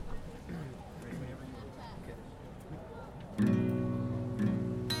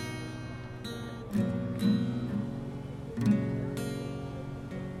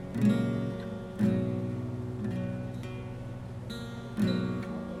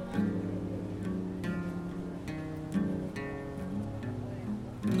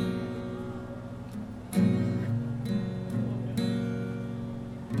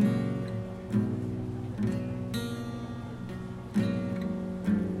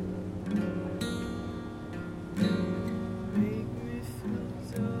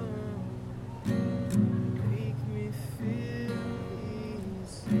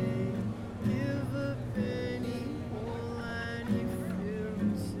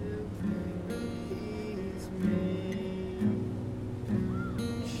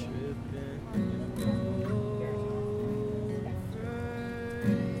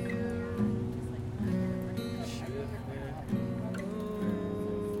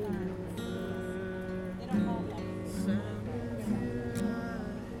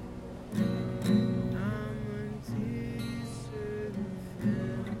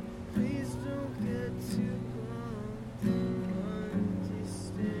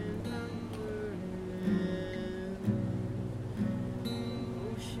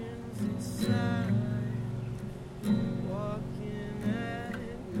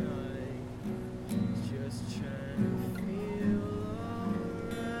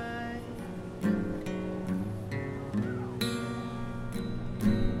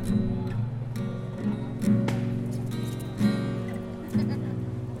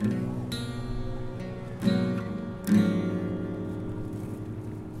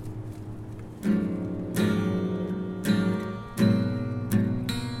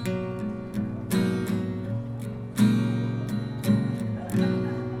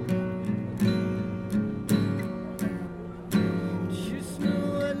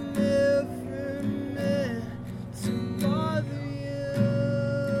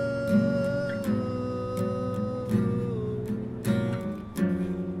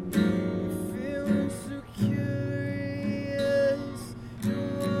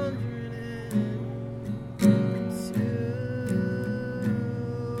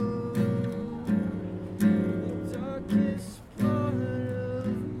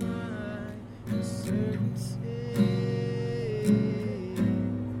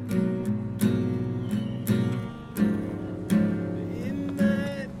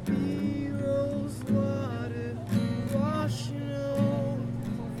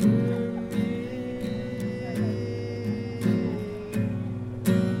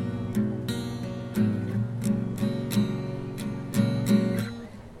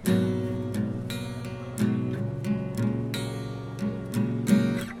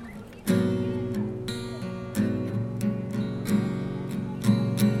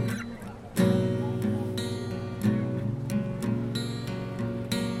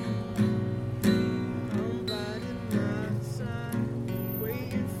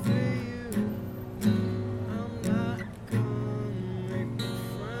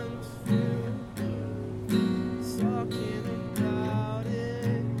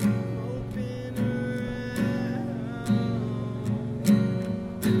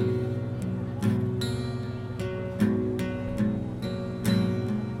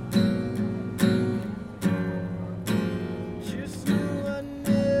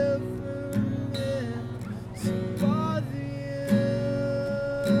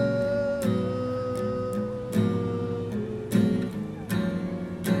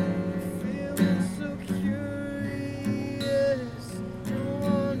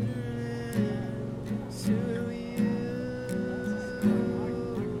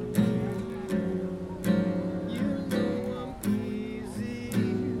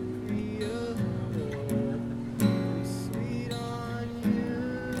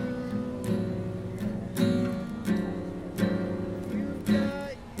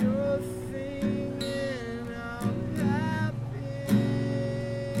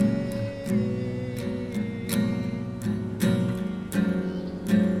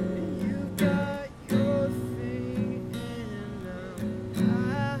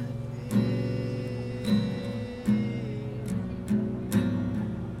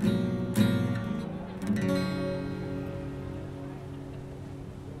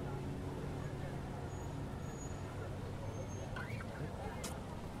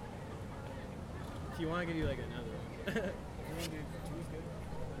want, I could do like another one. I mean, dude, two is good.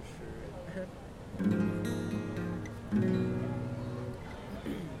 For sure.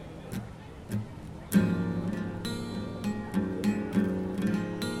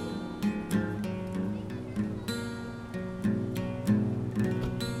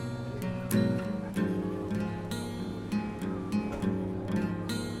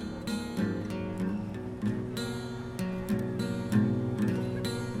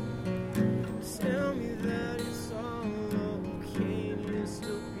 Tell me that it's all okay and you'll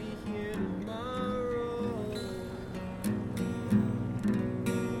still be here tomorrow.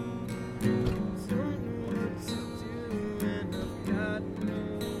 Don't know what to do and I've got no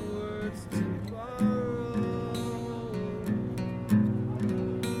words to borrow.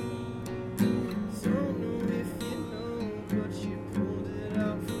 Don't know if you know, but you pulled it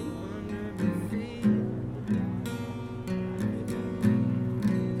out from under my feet.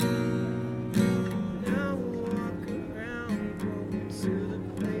 Now we'll walk around, going to the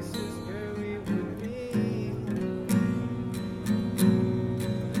places where we would meet.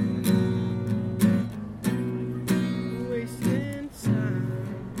 Wasting time,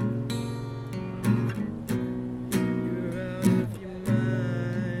 you're out of your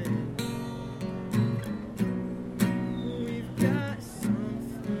mind. We've got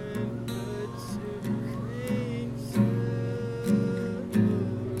something good to cling to.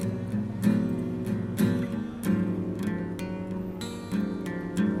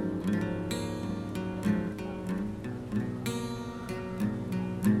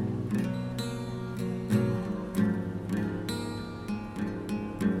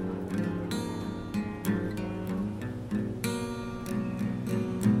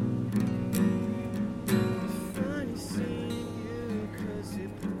 Funny seeing you 'cause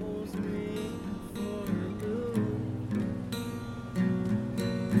it pulls me for a loop.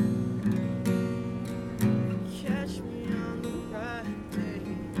 Catch me on the right day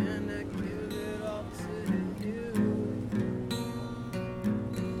and I give it all to you.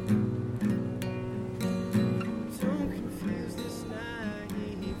 Don't confuse this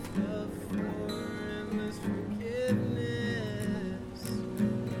naive love for endless forgiveness.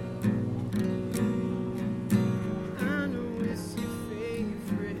 I know it's your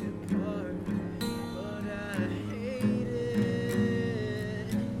favorite part, but I hate it.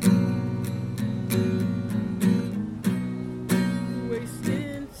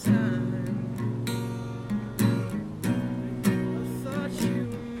 Wasting time. I thought you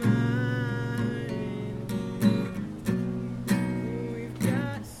were mine. We've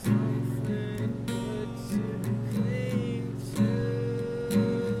got something good to cling to.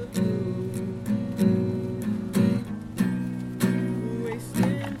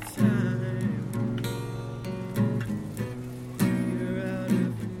 Wasting time. You're out of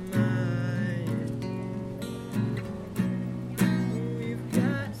your mind. We've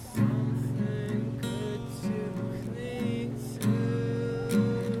got something good to cling to.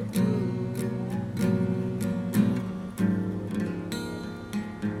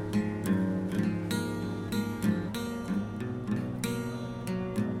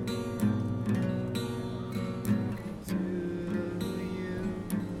 Do you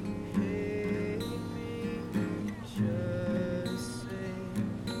hate me? Just say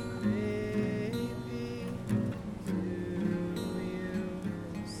maybe. Do you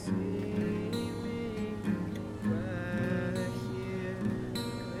see me right here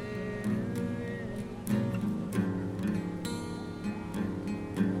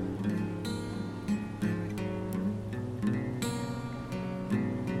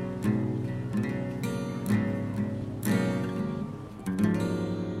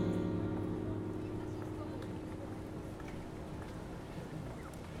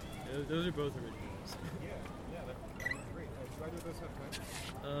Those are both originals. That's great. Should I do this at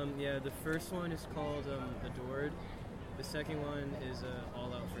time? Yeah, the first one is called Adored. The second one is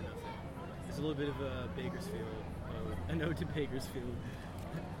All Out for Nothing. It's a little bit of a Bakersfield, a note to Bakersfield.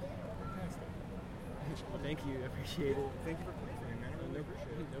 Thank you, I appreciate it. Thank you for playing for me, man. I really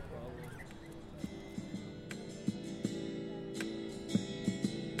appreciate it. No problem.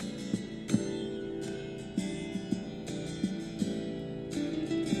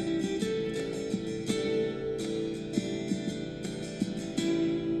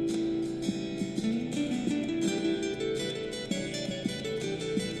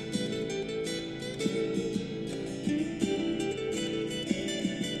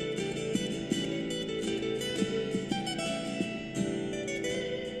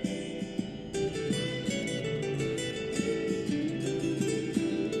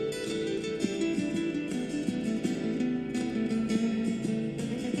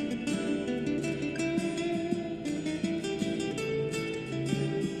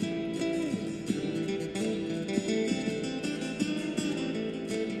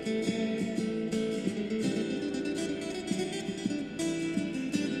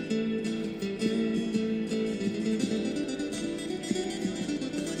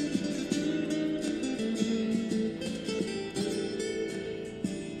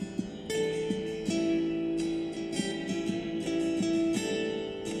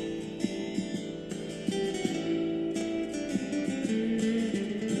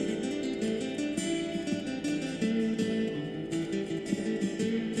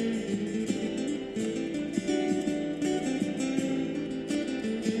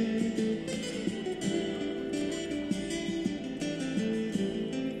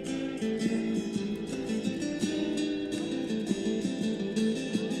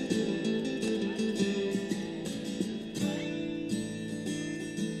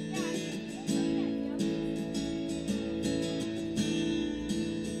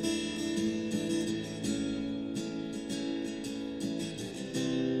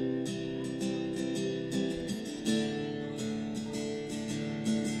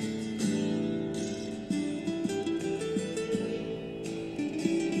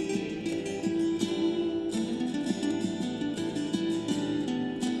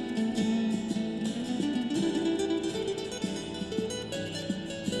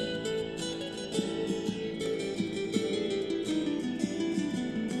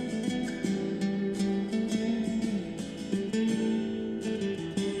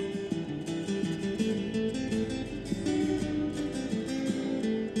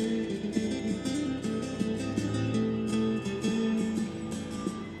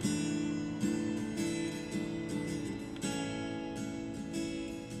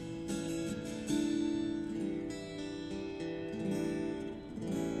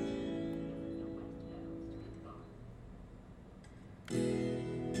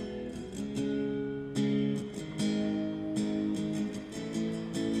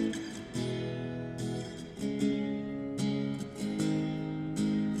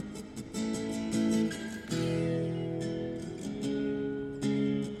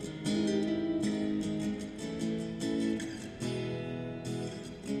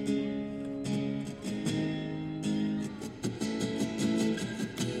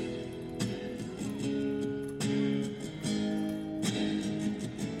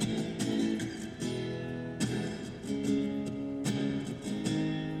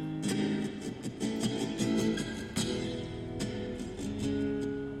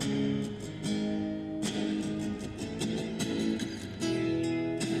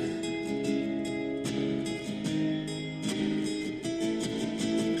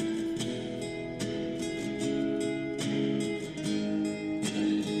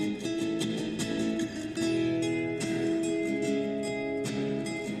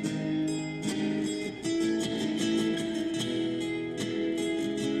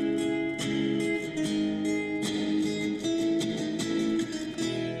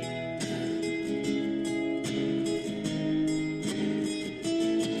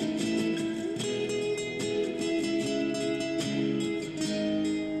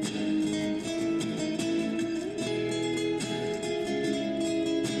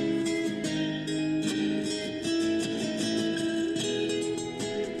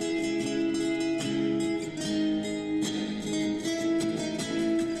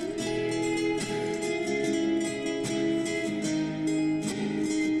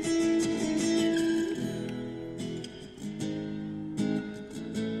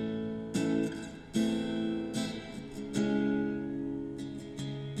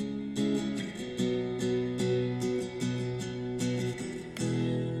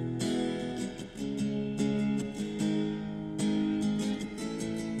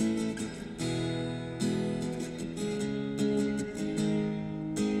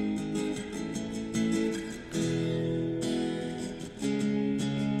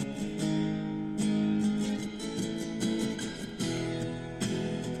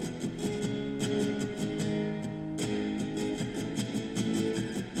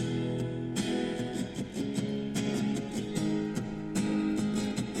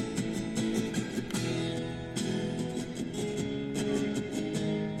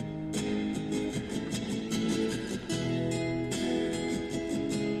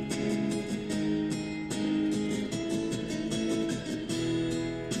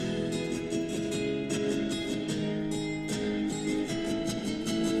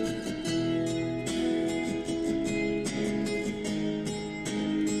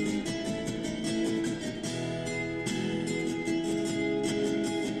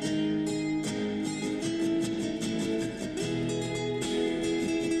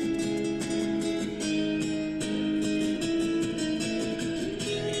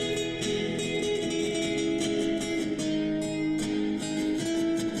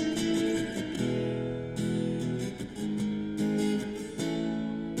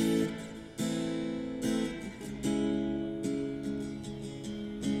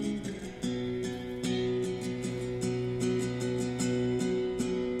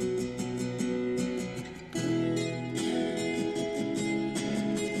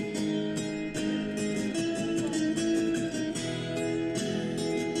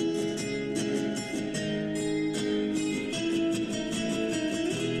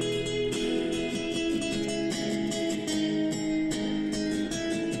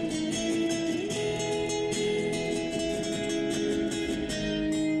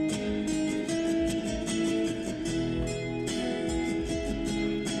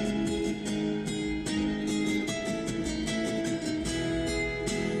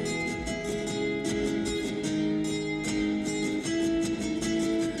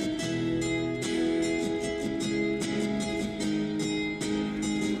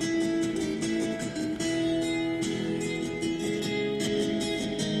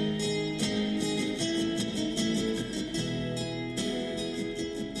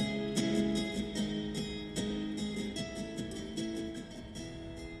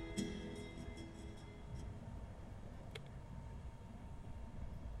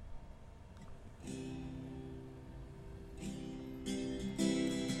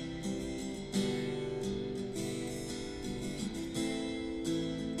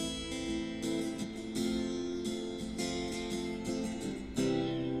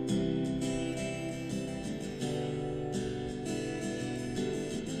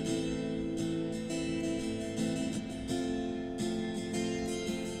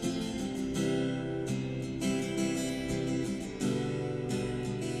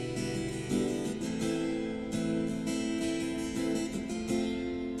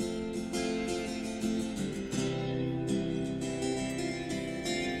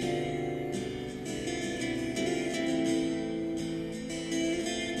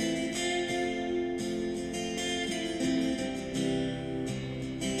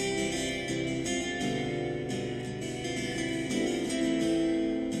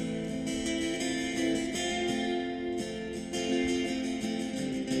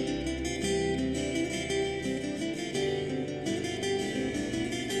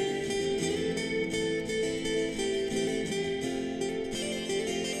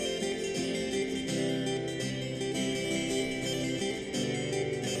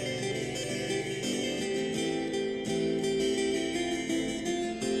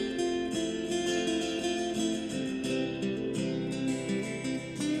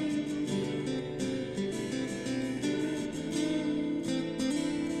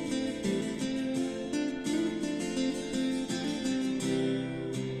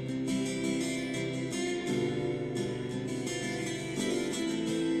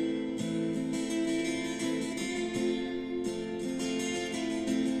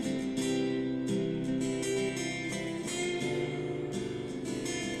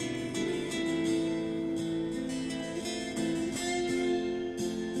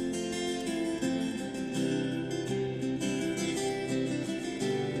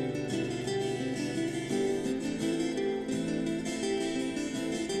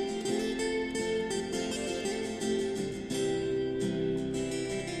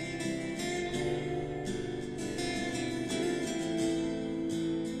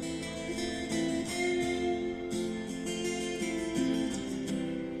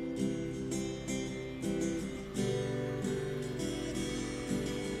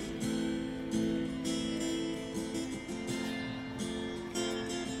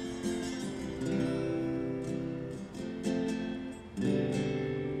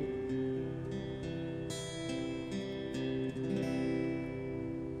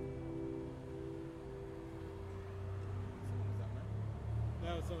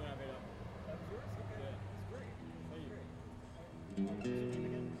 one I made up. That was yours? Okay. Yeah. That's great. Thank you. What's your name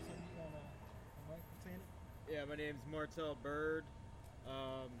again? So you on mic saying it? Yeah, my name's Martell Bird.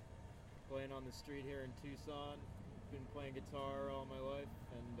 Playing on the street here in Tucson. Been playing guitar all my life,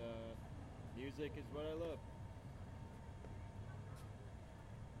 and music is what I love.